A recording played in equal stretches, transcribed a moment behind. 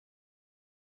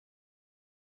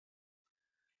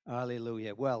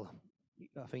Hallelujah. Well,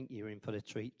 I think you're in for a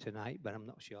treat tonight, but I'm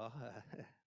not sure.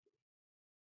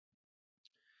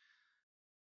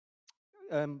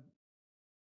 um,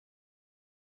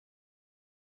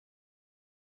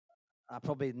 I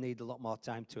probably need a lot more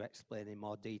time to explain in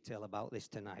more detail about this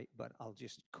tonight, but I'll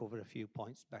just cover a few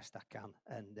points best I can,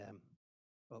 and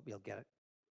hope you'll get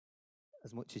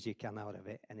as much as you can out of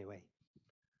it anyway.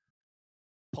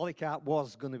 Polycarp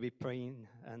was going to be praying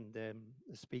and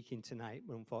speaking tonight,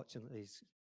 but unfortunately he's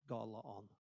got a lot on.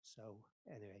 So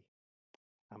anyway,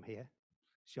 I'm here.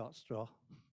 Short straw.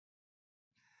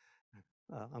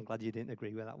 I'm glad you didn't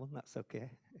agree with that one. That's okay.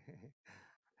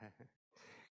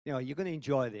 You're going to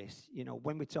enjoy this.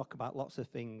 When we talk about lots of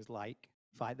things like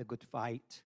fight the good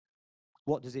fight,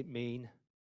 what does it mean?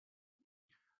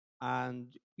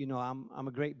 And, I'm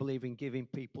a great believer in giving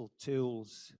people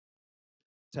tools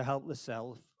to help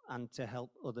themselves and to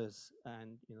help others.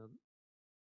 And,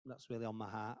 that's really on my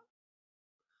heart.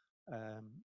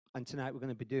 And tonight we're going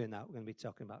to be doing that. We're going to be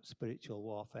talking about spiritual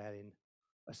warfare in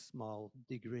a small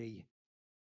degree,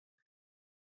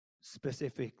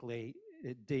 specifically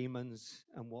demons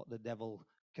and what the devil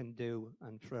can do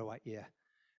and throw at you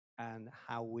and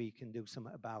how we can do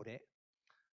something about it.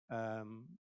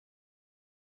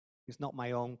 It's not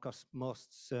my own because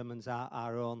most sermons are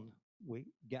our own. We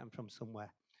get them from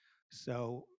somewhere.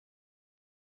 So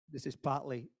this is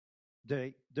partly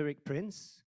Derek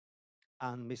Prince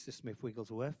and Mr. Smith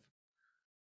Wigglesworth.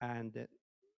 And,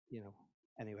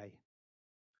 anyway,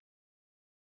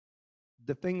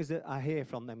 the things that I hear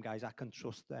from them guys, I can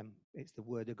trust them. It's the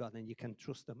word of God, and you can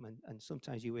trust them. And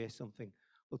sometimes you hear something,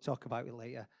 we'll talk about it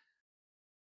later.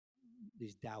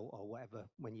 There's doubt or whatever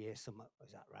when you hear something,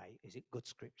 is that right? Is it good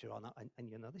scripture or not?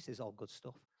 And this is all good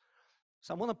stuff.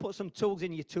 So I want to put some tools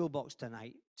in your toolbox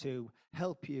tonight to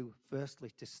help you,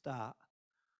 firstly, to start,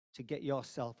 to get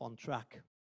yourself on track.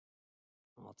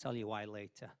 And I'll tell you why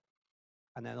later.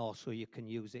 And then also you can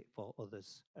use it for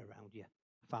others around you,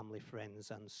 family,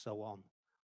 friends, and so on.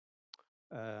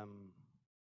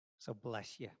 So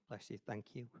bless you, thank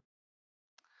you.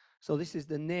 So this is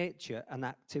the nature and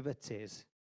activities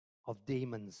of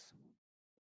demons.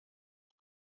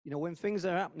 When things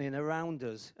are happening around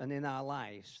us and in our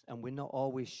lives, and we're not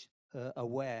always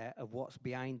aware of what's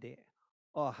behind it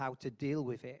or how to deal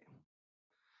with it,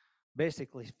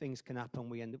 basically things can happen.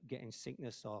 We end up getting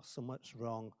sickness or so much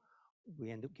wrong. We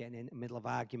end up getting in the middle of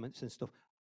arguments and stuff.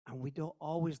 And we don't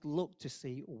always look to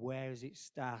see where has it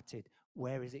started,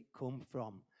 where has it come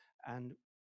from. And,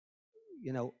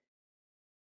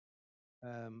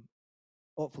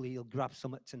 hopefully you'll grab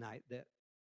something tonight that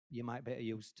you might better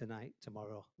use tonight,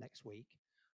 tomorrow, next week.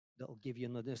 That'll give you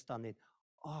an understanding.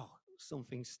 Oh,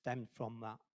 something stemmed from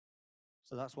that.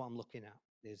 So that's what I'm looking at.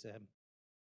 There's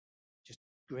just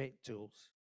great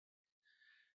tools.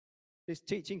 This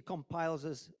teaching compiles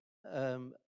us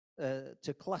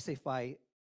to classify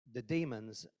the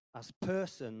demons as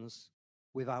persons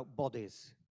without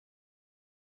bodies,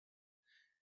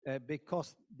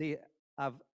 because they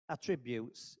have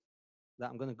attributes that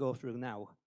I'm going to go through now.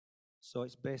 So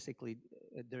it's basically,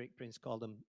 Derek Prince called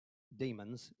them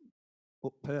demons,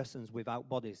 but persons without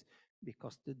bodies,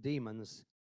 because the demons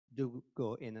do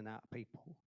go in and out of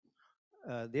people.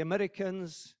 The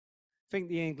Americans think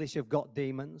the English have got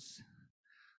demons.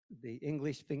 The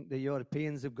English think the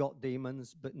Europeans have got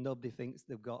demons, but nobody thinks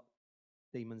they've got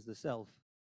demons themselves.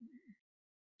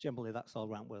 Generally, that's all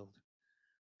around the world.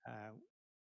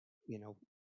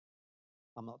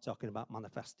 I'm not talking about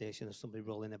manifestation of somebody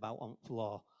rolling about on the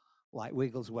floor like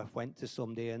Wigglesworth went to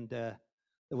somebody, and there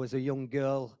was a young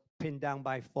girl pinned down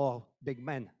by five big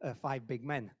men,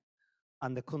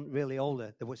 and they couldn't really hold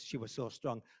her. She was so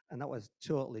strong, and that was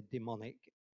totally demonic.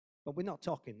 But we're not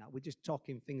talking that. We're just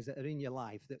talking things that are in your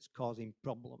life that's causing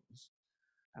problems,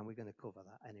 and we're going to cover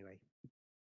that anyway.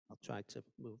 I'll try to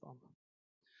move on.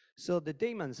 So the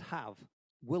demons have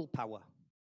willpower.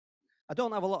 I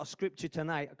don't have a lot of scripture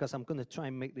tonight because I'm going to try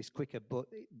and make this quicker, but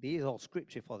there is all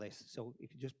scripture for this. So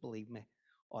if you just believe me,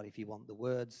 or if you want the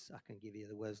words, I can give you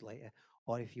the words later.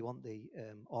 Or if you want the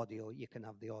audio, you can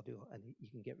have the audio, and you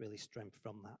can get really strength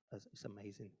from that. It's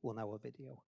amazing, 1 hour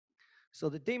video. So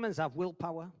the demons have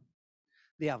willpower.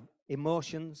 They have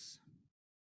emotions.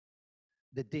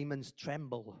 The demons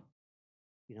tremble.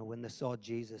 When they saw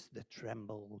Jesus, they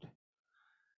trembled.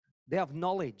 They have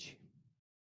knowledge.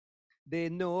 They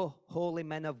know holy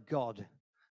men of God.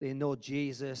 They know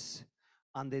Jesus,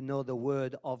 and they know the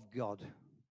word of God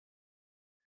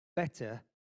better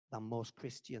than most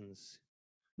Christians.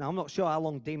 Now, I'm not sure how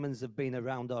long demons have been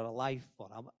around or alive for.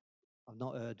 I've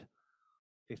not heard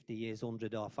 50 years,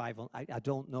 100 or 500. I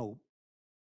don't know.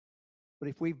 But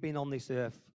if we've been on this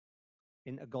earth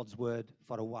into God's word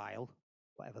for a while,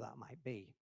 whatever that might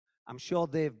be, I'm sure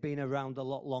they've been around a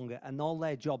lot longer, and all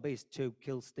their job is to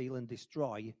kill, steal, and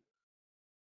destroy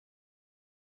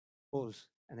us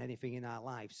and anything in our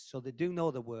lives. So they do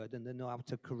know the word, and they know how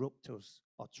to corrupt us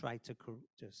or try to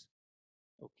corrupt us.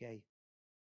 Okay.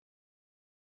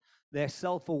 They're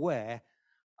self-aware,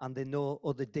 and they know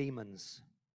other demons.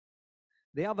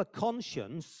 They have a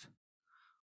conscience,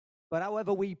 but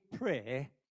however we pray,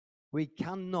 we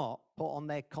cannot put on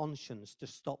their conscience to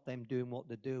stop them doing what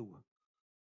they do.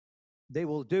 They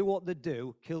will do what they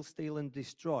do, kill, steal, and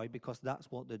destroy, because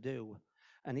that's what they do.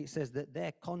 And it says that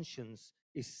their conscience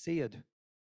is seared,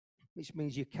 which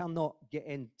means you cannot get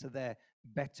into their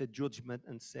better judgment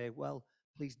and say, well,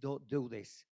 please don't do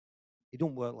this. It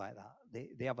don't work like that.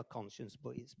 They have a conscience,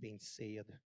 but it's been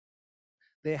seared.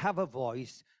 They have a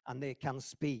voice and they can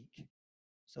speak.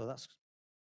 So that's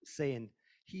saying,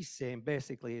 he's saying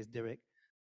basically, is Derek,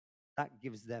 that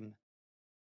gives them,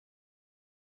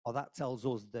 or that tells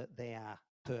us that they are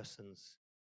persons,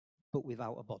 but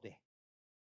without a body.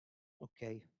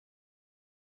 Okay.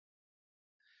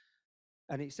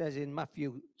 And it says in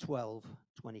Matthew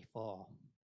 12:24.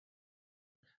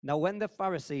 Now, when the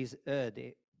Pharisees heard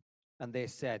it, and they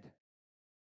said,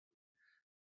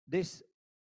 this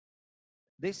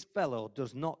fellow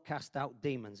does not cast out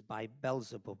demons by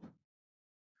Beelzebub,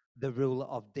 the ruler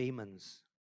of demons.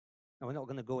 Now, we're not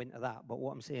going to go into that, but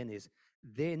what I'm saying is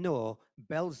they know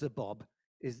Beelzebub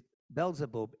is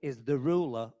the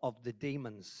ruler of the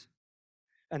demons.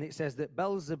 And it says that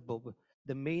Beelzebub,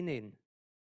 the meaning,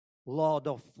 Lord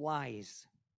of flies.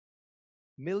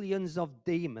 Millions of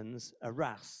demons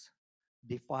harass,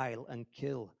 defile, and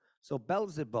kill. So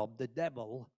Beelzebub, the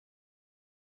devil,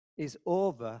 is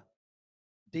over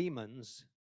demons,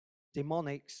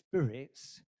 demonic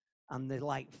spirits, and they're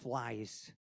like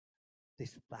flies.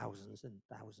 There's thousands and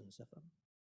thousands of them.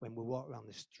 When we walk around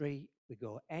the street, we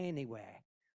go anywhere,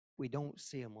 we don't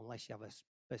see them unless you have a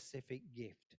specific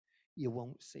gift. You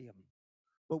won't see them.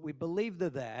 But we believe they're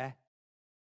there,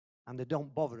 and they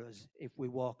don't bother us if we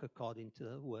walk according to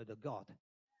the word of God.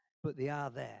 But they are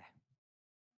there.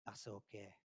 That's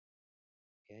okay.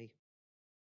 Okay?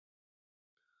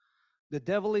 The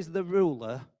devil is the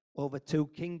ruler over two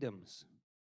kingdoms.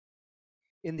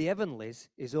 In the heavenlies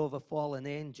is over fallen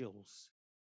angels,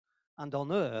 and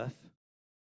on earth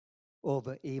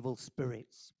over evil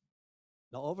spirits.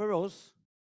 Not over us,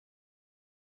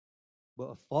 but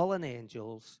of fallen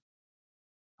angels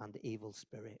and evil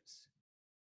spirits.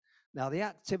 Now, the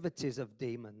activities of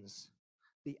demons,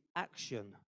 the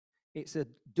action, it's a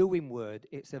doing word,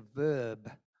 it's a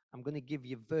verb. I'm going to give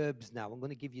you verbs now. I'm going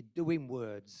to give you doing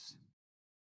words.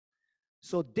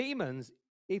 So demons,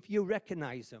 if you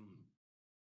recognize them,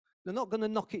 they're not going to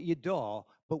knock at your door,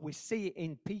 but we see it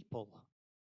in people.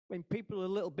 When people are a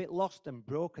little bit lost and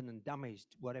broken and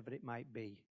damaged, whatever it might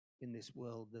be in this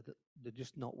world, they're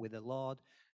just not with the Lord,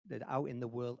 they're out in the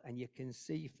world, and you can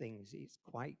see things, it's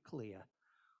quite clear.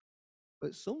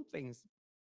 But some things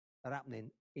are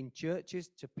happening in churches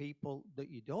to people that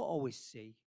you don't always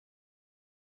see.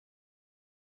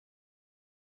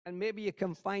 And maybe you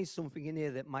can find something in here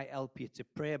that might help you to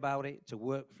pray about it, to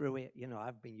work through it. You know,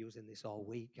 I've been using this all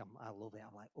week. I love it.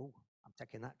 I'm like, oh, I'm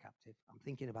taking that captive. I'm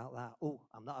thinking about that. Oh,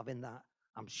 I'm not having that.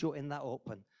 I'm shutting that up.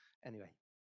 And anyway,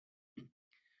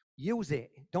 use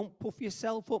it. Don't puff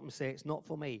yourself up and say it's not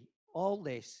for me. All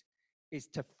this is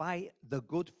to fight the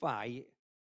good fight,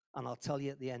 and I'll tell you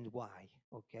at the end why.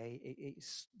 Okay,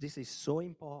 this is so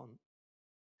important.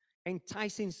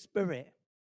 Enticing spirit.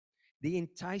 They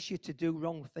entice you to do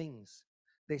wrong things.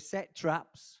 They set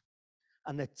traps,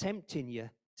 and they're tempting you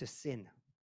to sin.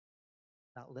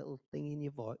 That little thing in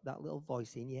your voice, that little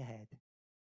voice in your head.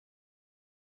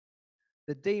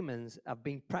 The demons have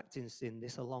been practicing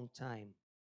this a long time.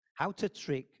 How to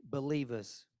trick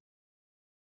believers.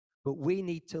 But we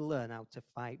need to learn how to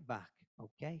fight back,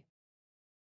 okay?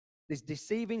 There's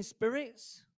deceiving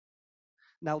spirits.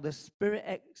 Now, the Spirit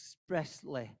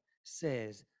expressly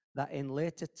says that in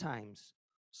later times,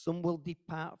 some will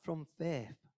depart from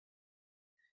faith,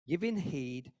 giving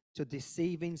heed to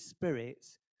deceiving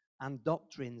spirits and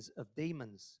doctrines of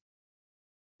demons.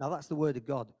 Now, that's the word of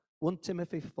God. 1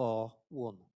 Timothy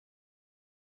 4:1.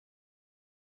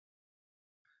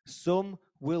 Some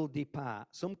will depart.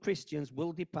 Some Christians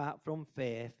will depart from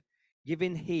faith,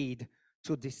 giving heed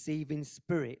to deceiving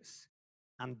spirits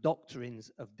and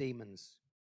doctrines of demons.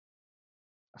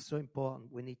 That's so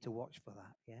important. We need to watch for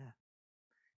that. Yeah.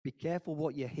 Be careful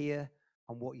what you hear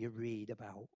and what you read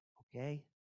about. Okay.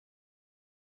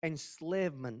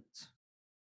 Enslavement.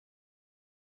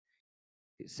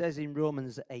 It says in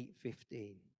Romans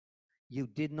 8:15, you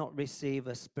did not receive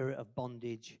a spirit of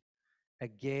bondage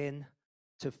again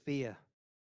to fear,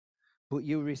 but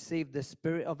you received the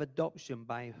spirit of adoption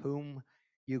by whom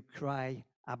you cry,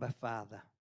 Abba, Father.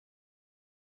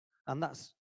 And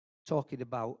that's talking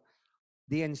about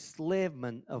the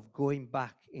enslavement of going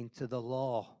back into the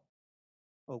law,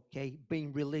 okay?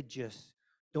 Being religious.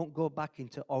 Don't go back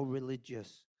into all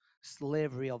religious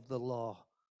slavery of the law.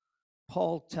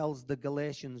 Paul tells the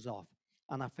Galatians off,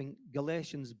 and I think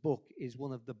Galatians' book is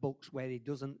one of the books where he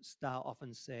doesn't start off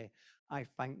and say, I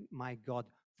thank my God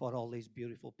for all these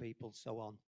beautiful people, so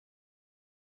on.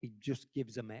 He just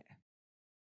gives them it,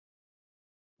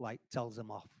 like tells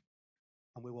them off.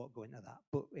 And we won't go into that.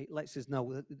 But it lets us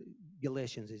know that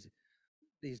Galatians is,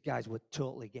 these guys were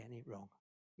totally getting it wrong.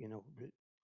 You know,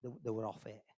 they were off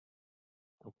it.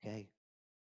 Okay.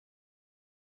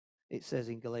 It says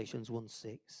in Galatians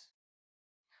 1:6,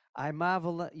 I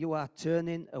marvel that you are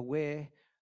turning away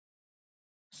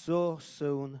so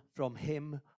soon from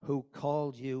him who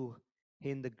called you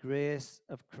in the grace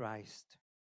of Christ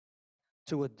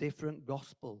to a different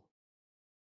gospel.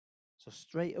 So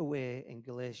straight away in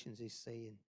Galatians he's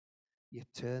saying, you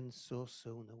turn so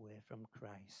soon away from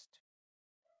Christ.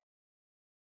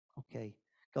 Okay,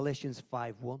 Galatians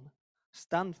 5:1.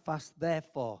 Stand fast,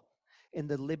 therefore, in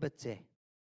the liberty,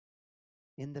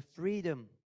 in the freedom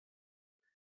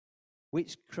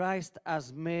which Christ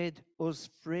has made us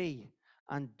free,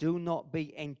 and do not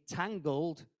be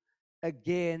entangled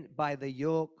again by the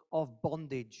yoke of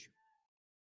bondage.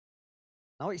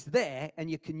 Now it's there,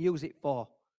 and you can use it for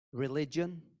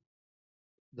religion,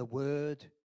 the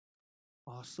word,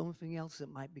 or something else that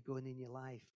might be going in your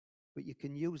life. But you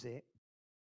can use it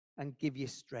and give you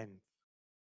strength.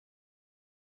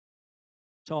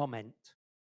 Torment.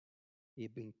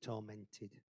 You've been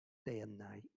tormented day and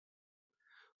night.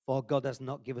 For God has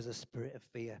not given us a spirit of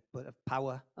fear, but of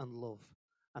power and love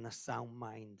and a sound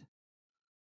mind.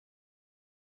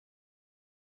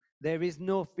 There is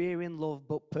no fear in love,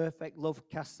 but perfect love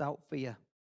casts out fear,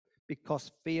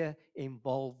 because fear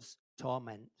involves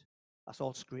torment. That's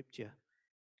all scripture.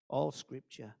 All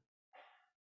scripture.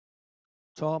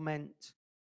 Torment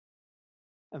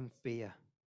and fear.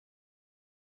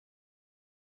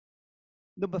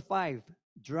 Number 5,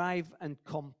 drive and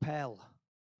compel.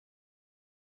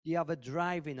 Do you have a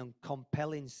driving and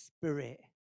compelling spirit?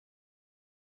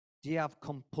 Do you have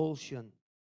compulsion?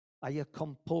 Are you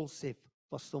compulsive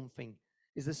for something?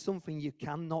 Is there something you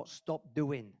cannot stop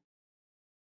doing?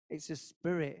 It's a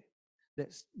spirit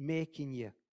that's making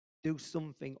you do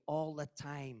something all the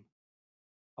time.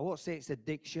 I won't say it's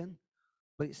addiction,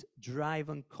 but it's drive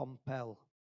and compel.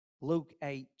 Luke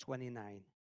 8:29.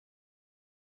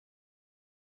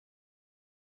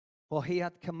 For he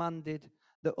had commanded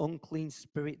the unclean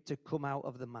spirit to come out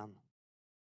of the man,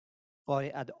 for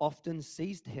it had often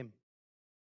seized him,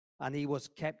 and he was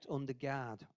kept under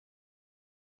guard.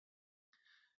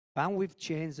 Bound with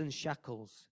chains and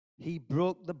shackles, he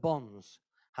broke the bonds,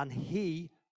 and he,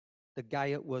 the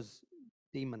guy that was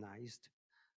demonized,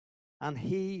 and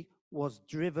he was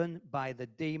driven by the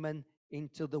demon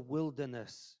into the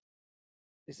wilderness.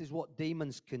 This is what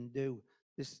demons can do,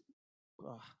 this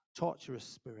torturous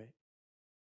spirit.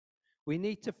 We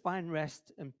need to find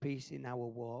rest and peace in our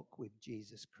walk with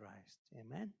Jesus Christ.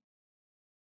 Amen.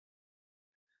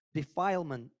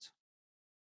 Defilement.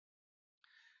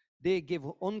 They give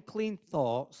unclean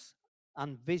thoughts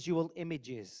and visual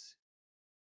images.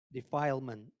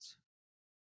 Defilement.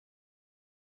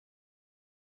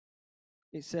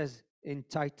 It says in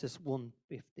Titus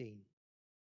 1:15,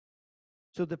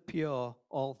 to the pure,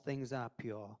 all things are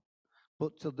pure,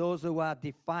 but to those who are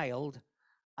defiled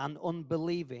and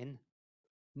unbelieving,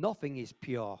 nothing is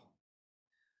pure.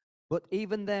 But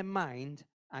even their mind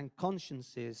and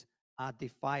consciences are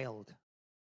defiled.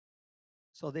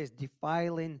 So there's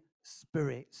defiling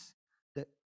spirits that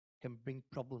can bring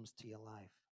problems to your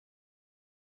life.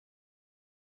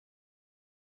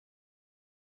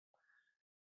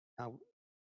 Now,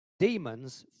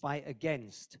 demons fight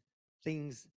against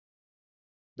things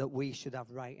that we should have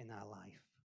right in our life.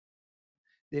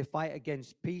 They fight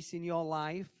against peace in your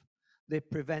life. They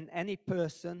prevent any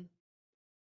person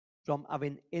from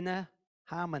having inner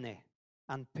harmony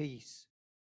and peace.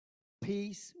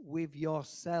 Peace with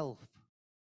yourself.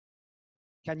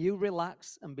 Can you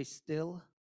relax and be still?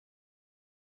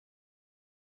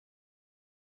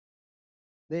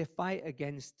 They fight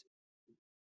against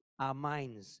our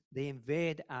minds. They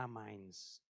invade our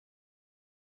minds.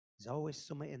 There's always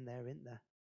something in there, isn't there?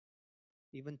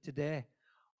 Even today.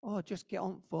 Oh, just get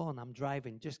on phone. I'm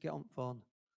driving. Just get on phone.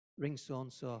 Ring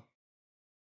so-and-so.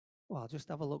 Well, I'll just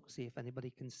have a look, see if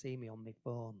anybody can see me on my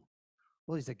phone.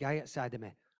 Well, there's a guy outside of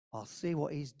me. I'll see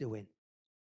what he's doing.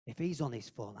 If he's on his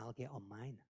phone, I'll get on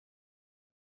mine.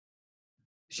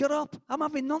 Shut up. I'm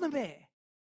having none of it.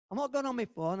 I'm not going on my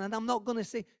phone and I'm not going to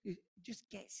see. It just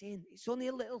gets in. It's only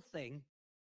a little thing.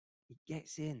 It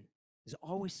gets in. There's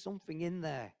always something in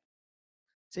there.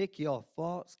 Take your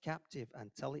thoughts captive and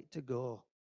tell it to go.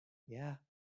 Yeah.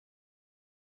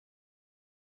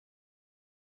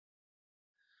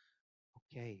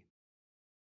 Okay.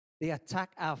 They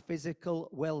attack our physical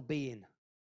well being.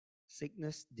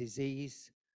 Sickness,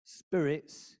 disease,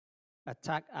 spirits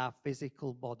attack our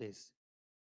physical bodies.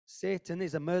 Satan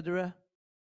is a murderer.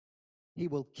 He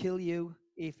will kill you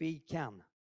if he can.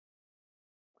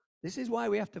 This is why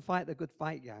we have to fight the good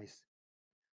fight, guys.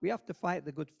 We have to fight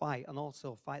the good fight and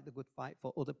also fight the good fight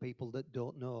for other people that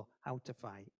don't know how to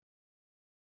fight.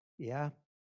 Yeah.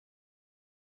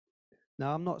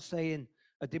 Now, I'm not saying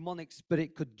a demonic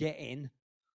spirit could get in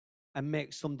and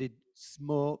make somebody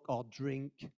smoke or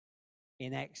drink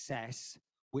in excess,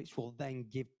 which will then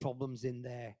give problems in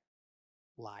their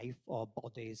life or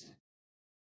bodies.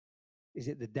 Is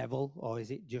it the devil or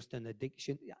is it just an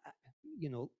addiction? You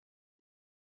know,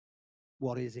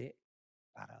 what is it?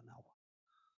 I don't know.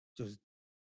 Does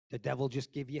the devil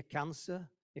just give you cancer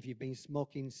if you've been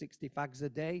smoking 60 fags a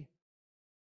day?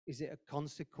 Is it a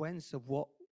consequence of what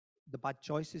the bad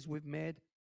choices we've made?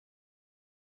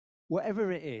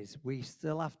 Whatever it is, we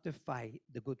still have to fight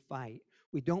the good fight.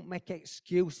 We don't make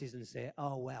excuses and say,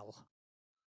 oh, well,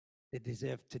 they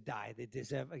deserve to die. They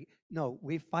deserve. No,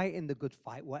 we're fighting the good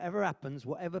fight. Whatever happens,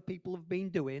 whatever people have been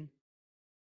doing,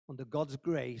 under God's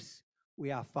grace,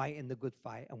 we are fighting the good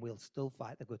fight, and we'll still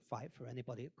fight the good fight for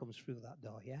anybody that comes through that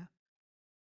door, yeah?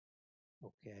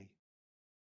 Okay.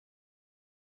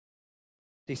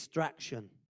 Distraction,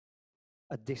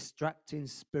 a distracting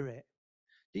spirit.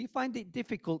 Do you find it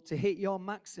difficult to hit your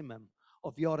maximum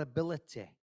of your ability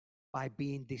by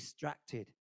being distracted?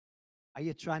 Are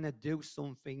you trying to do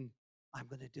something? I'm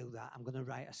going to do that. I'm going to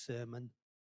write a sermon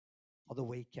for the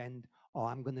weekend, or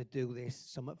I'm going to do this,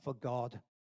 something for God.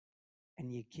 And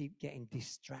you keep getting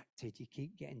distracted. You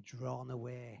keep getting drawn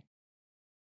away.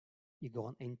 You go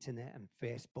on internet and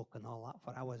Facebook and all that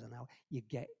for hours and hours. You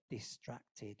get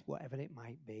distracted, whatever it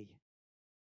might be.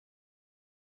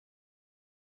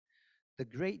 The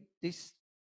great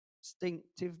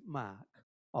distinctive mark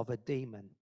of a demon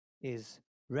is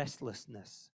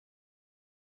restlessness.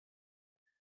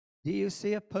 Do you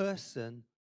see a person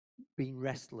being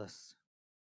restless?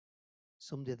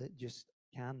 Somebody that just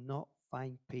cannot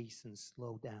find peace and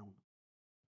slow down.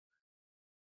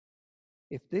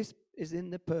 If this is in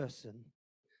the person,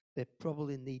 they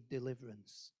probably need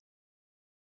deliverance.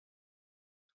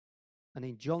 And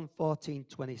in John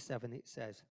 14:27, it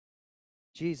says,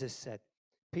 Jesus said,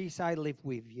 peace I live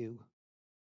with you,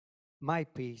 my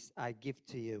peace I give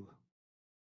to you.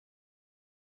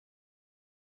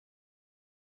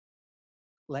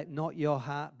 Let not your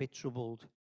heart be troubled,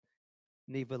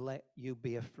 neither let you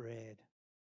be afraid.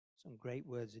 Some great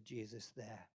words of Jesus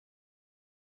there.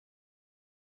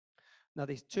 Now,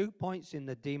 there's 2 points in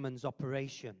the demon's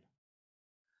operation.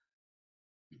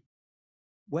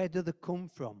 Where do they come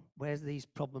from? Where's these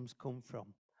problems come from?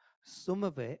 Some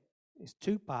of it is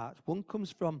 2 parts. One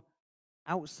comes from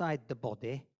outside the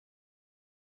body,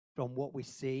 from what we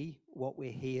see, what we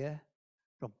hear,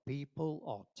 from people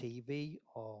or TV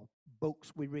or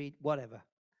books we read, whatever.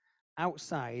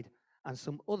 Outside, and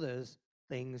some others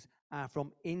things are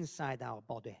from inside our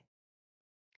body.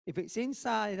 If it's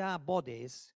inside our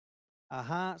bodies, our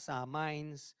hearts, our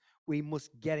minds, we must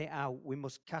get it out. We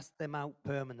must cast them out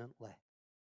permanently.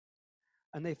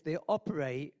 And if they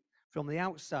operate from the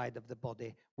outside of the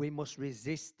body, we must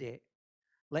resist it.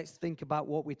 Let's think about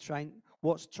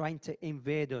what's trying to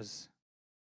invade us.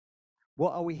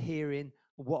 What are we hearing?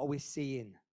 What are we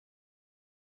seeing?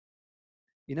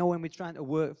 You know, when we're trying to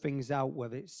work things out,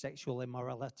 whether it's sexual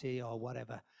immorality or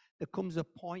whatever, there comes a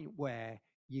point where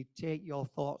you take your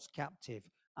thoughts captive.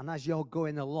 And as you're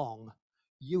going along,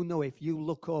 you know if you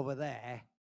look over there,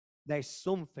 there's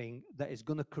something that is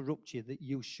going to corrupt you that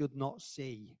you should not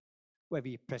see. Whether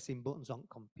you're pressing buttons on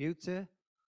computer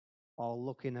or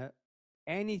looking at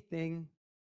anything,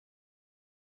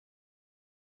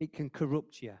 it can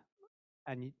corrupt you.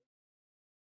 And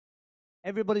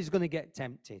everybody's going to get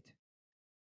tempted.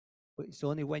 But it's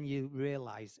only when you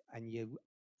realize and you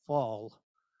fall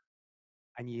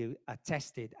and you are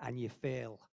tested and you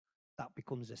fail, that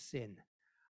becomes a sin.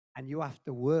 And you have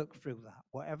to work through that.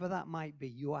 Whatever that might be,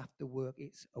 you have to work.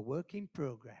 It's a work in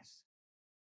progress.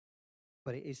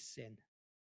 But it is sin.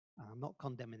 And I'm not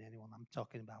condemning anyone. I'm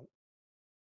talking about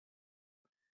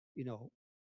you know,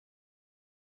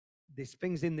 there's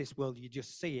things in this world, you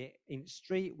just see it in the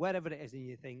street, wherever it is, and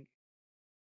you think,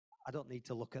 I don't need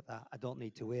to look at that. I don't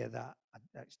need to hear that.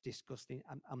 That's disgusting.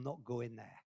 I'm not going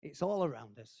there. It's all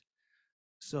around us.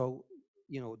 So,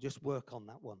 just work on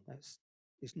that one.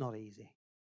 It's not easy.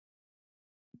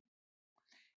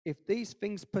 If these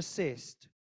things persist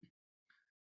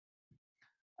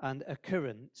and are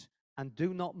current and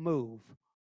do not move,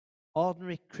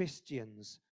 ordinary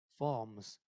Christians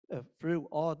forms through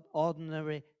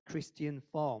ordinary Christian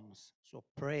forms. So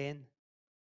praying,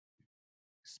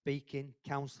 speaking,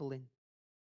 counseling,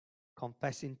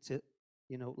 confessing to,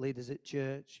 leaders at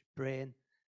church, praying.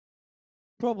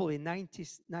 Probably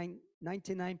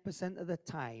 99% of the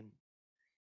time,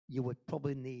 you would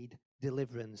probably need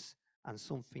deliverance and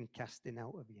something casting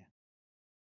out of you.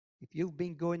 If you've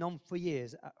been going on for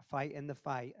years, fighting the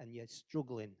fight, and you're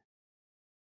struggling,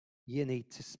 you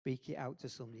need to speak it out to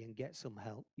somebody and get some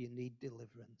help. You need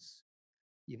deliverance.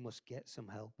 You must get some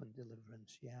help and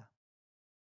deliverance, yeah.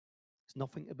 It's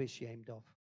nothing to be ashamed of.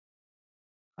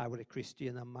 I was a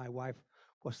Christian, and my wife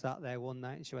was sat there one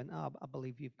night, and she went, I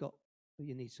believe you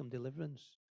need some deliverance.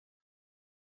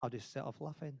 I just set off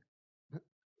laughing.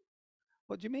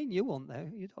 What do you mean you weren't there?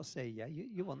 You don't say yeah,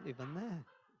 you weren't even there.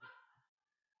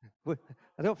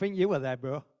 I don't think you were there,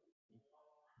 bro.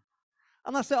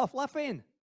 And I set off laughing.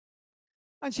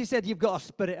 And she said, you've got a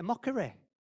spirit of mockery.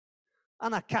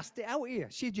 And I cast it out here.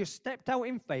 She just stepped out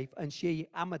in faith and she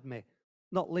hammered me.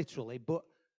 Not literally, but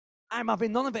I'm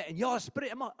having none of it. And you're a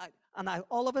spirit of mockery. And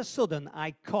all of a sudden,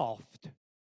 I coughed.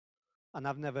 And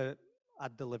I've never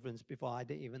had deliverance before. I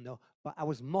didn't even know. But I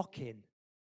was mocking.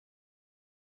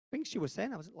 Things she was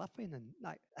saying, I was laughing and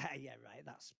like, yeah, right,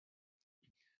 that's.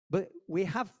 But we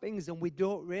have things and we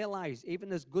don't realize,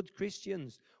 even as good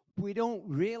Christians, we don't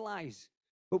realize.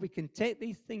 But we can take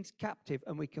these things captive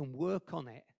and we can work on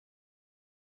it.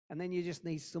 And then you just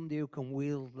need somebody who can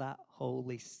wield that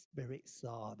Holy Spirit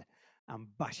sword and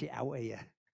bash it out of you.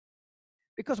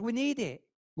 Because we need it.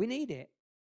 We need it.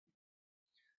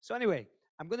 So anyway,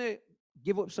 I'm going to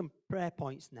give up some prayer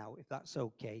points now, if that's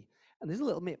okay. And there's a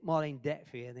little bit more in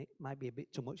depth here, and it might be a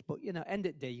bit too much. But, end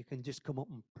of the day, you can just come up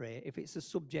and pray. If it's a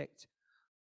subject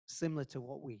similar to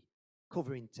what we're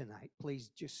covering tonight, please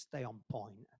just stay on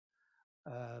point.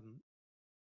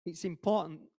 It's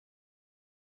important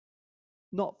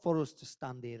not for us to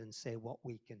stand here and say what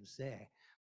we can say,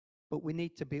 but we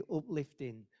need to be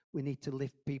uplifting. We need to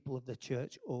lift people of the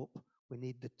church up. We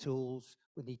need the tools.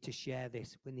 We need to share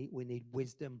this. We need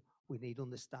wisdom. We need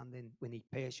understanding. We need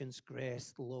patience,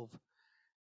 grace, love.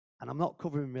 And I'm not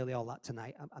covering really all that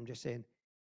tonight. I'm just saying,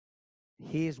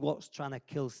 here's what's trying to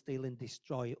kill, steal, and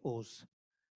destroy us.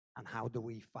 And how do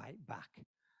we fight back?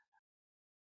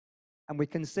 And we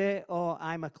can say, oh,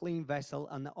 I'm a clean vessel,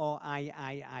 and oh,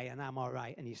 and I'm all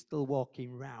right, and you're still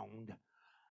walking round.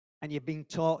 And you're being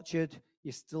tortured,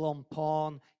 you're still on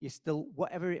porn, you're still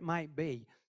whatever it might be.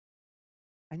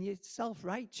 And you're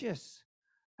self-righteous.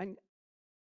 And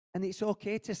it's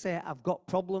okay to say, I've got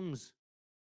problems.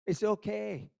 It's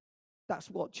okay. That's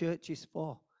what church is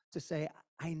for, to say,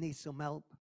 I need some help.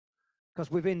 Because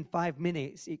within 5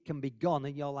 minutes, it can be gone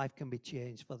and your life can be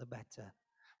changed for the better.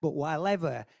 But while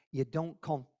ever you don't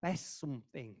confess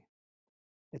something,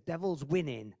 the devil's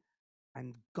winning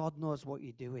and God knows what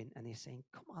you're doing. And he's saying,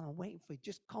 come on, I'm waiting for you.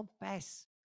 Just confess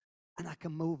and I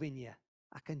can move in you.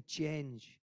 I can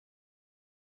change.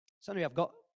 So anyway, I've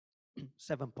got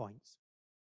 7 points.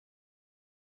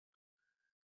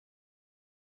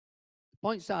 The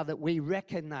points are that we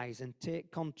recognize and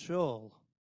take control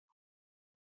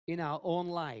in our own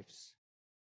lives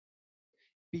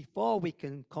before we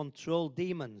can control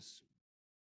demons.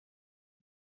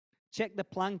 Check the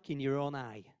plank in your own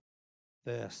eye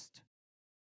first.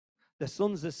 The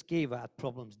sons of Sceva had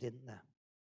problems, didn't they?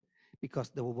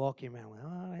 Because they were walking around,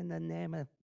 oh, in the name of,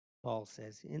 Paul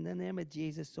says, in the name of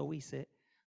Jesus, so we say.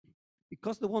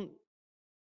 Because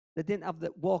they didn't have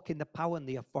the walk in the power and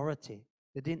the authority.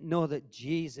 They didn't know that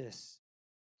Jesus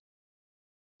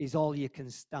is all you can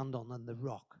stand on and the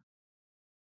rock.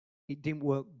 It didn't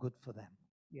work good for them.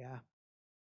 Yeah.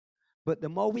 But the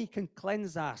more we can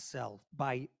cleanse ourselves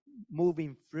by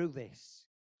moving through this,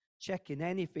 checking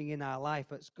anything in our life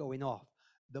that's going off,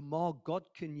 the more God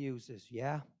can use us,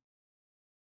 yeah?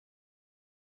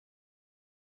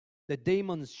 The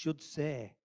demons should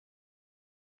say,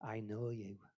 I know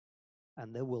you,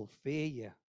 and they will fear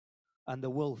you, and they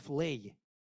will flee.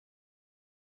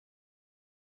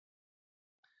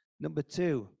 Number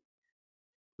 2,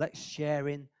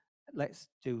 let's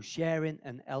do sharing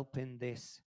and helping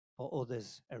this for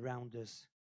others around us.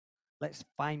 Let's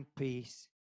find peace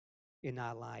in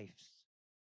our lives.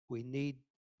 We need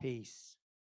peace.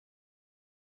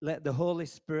 Let the Holy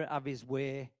Spirit have his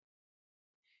way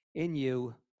in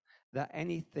you, that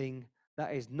anything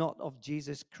that is not of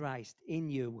Jesus Christ in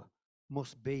you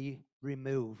must be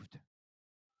removed.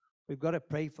 We've got to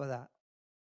pray for that.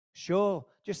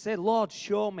 Just say, Lord,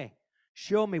 show me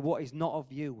what is not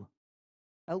of you.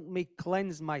 Help me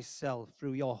cleanse myself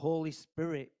through your Holy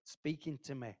Spirit speaking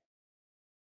to me.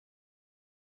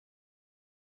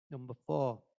 Number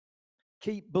 4,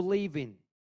 keep believing.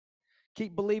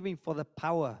 Keep believing for the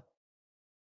power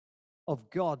of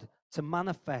God to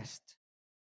manifest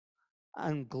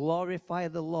and glorify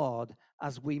the Lord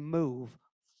as we move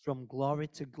from glory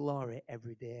to glory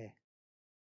every day.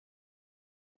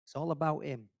 It's all about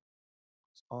him.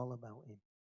 It's all about him.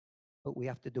 But we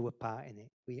have to do a part in it.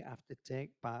 We have to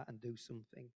take part and do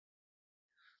something.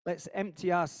 Let's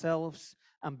empty ourselves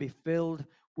and be filled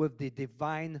with the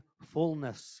divine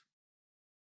fullness.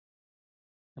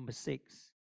 Number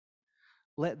 6,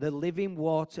 let the living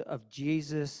water of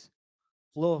Jesus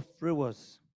flow through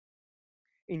us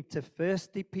into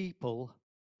thirsty people,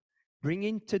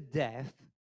 bringing to death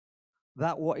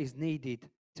that what is needed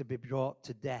to be brought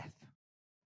to death.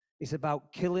 It's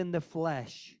about killing the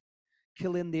flesh,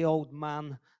 killing the old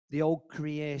man, the old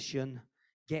creation,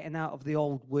 getting out of the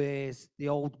old ways, the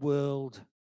old world,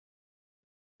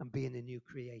 and being a new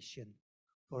creation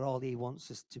for all he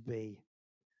wants us to be.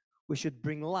 We should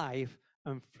bring life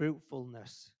and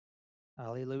fruitfulness.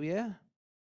 Hallelujah.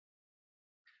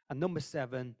 And number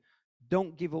 7,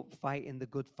 don't give up fighting the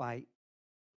good fight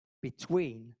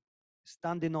between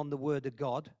standing on the word of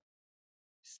God,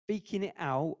 speaking it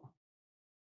out,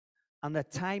 and the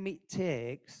time it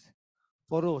takes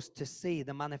for us to see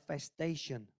the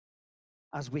manifestation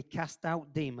as we cast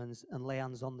out demons and lay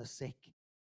hands on the sick.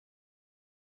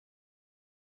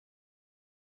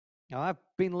 Now, I've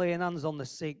been laying hands on the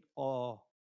sick for,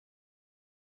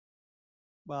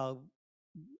 well,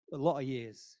 a lot of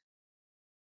years.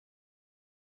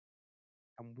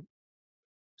 And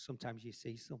sometimes you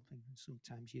see something and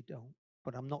sometimes you don't.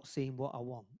 But I'm not seeing what I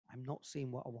want. I'm not seeing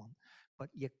what I want. But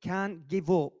you can't give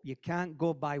up. You can't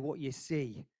go by what you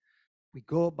see. We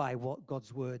go by what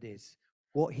God's word is.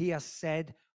 What he has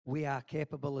said, we are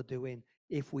capable of doing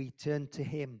if we turn to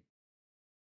him.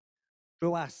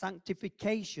 Through our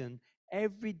sanctification,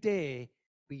 every day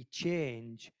we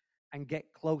change and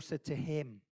get closer to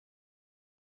him.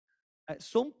 At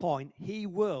some point, he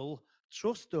will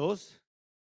trust us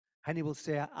and he will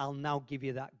say, I'll now give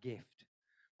you that gift.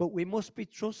 But we must be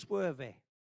trustworthy.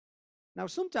 Now,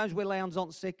 sometimes we lay hands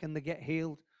on sick and they get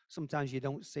healed. Sometimes you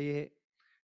don't see it.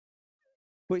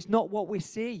 But it's not what we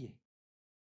see.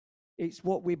 It's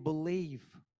what we believe.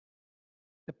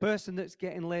 The person that's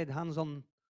getting laid hands on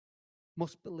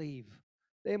must believe.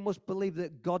 They must believe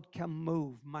that God can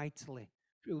move mightily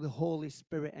through the Holy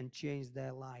Spirit and change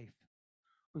their life.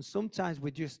 And sometimes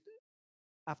we just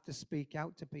have to speak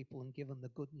out to people and give them the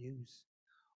good news.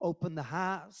 Open the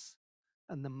hearts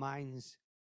and the minds,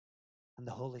 and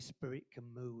the Holy Spirit can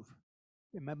move.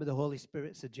 Remember, the Holy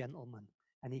Spirit's a gentleman,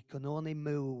 and he can only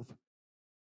move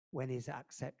when he's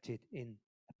accepted in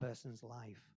a person's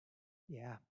life.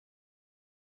 Yeah.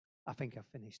 I think I've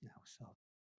finished now, so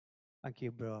thank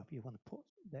you, bro. If you want to put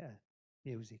the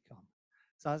music on.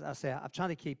 So as I say, I'm trying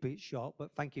to keep it short,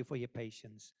 but thank you for your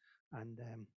patience. And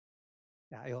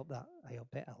yeah, I hope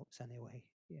it helps anyway.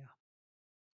 Yeah.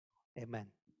 Amen.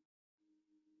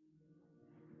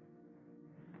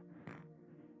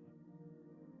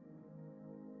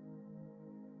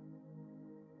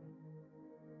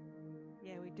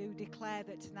 Yeah, we do declare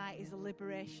that tonight is a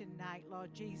liberation night,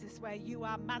 Lord Jesus, where you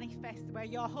are manifest, where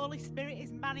your Holy Spirit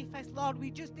is manifest. Lord,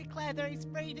 we just declare there is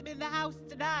freedom in the house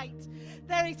tonight.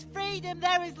 There is freedom,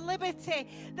 there is liberty,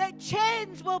 that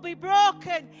chains will be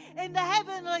broken in the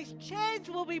heavenlies. Chains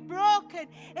will be broken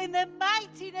in the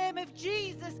mighty name of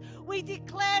Jesus. We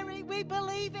declare it, we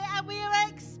believe it, and we are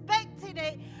expecting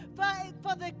it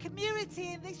for the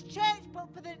community in this church,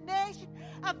 but for the nation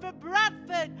and for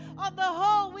Bradford. On the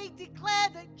whole, we declare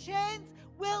that chains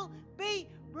will be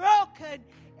broken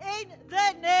in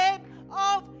the name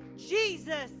of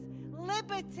Jesus.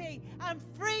 Liberty and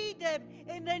freedom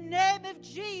in the name of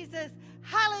Jesus.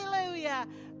 Hallelujah.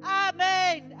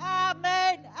 Amen.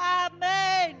 Amen.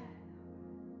 Amen.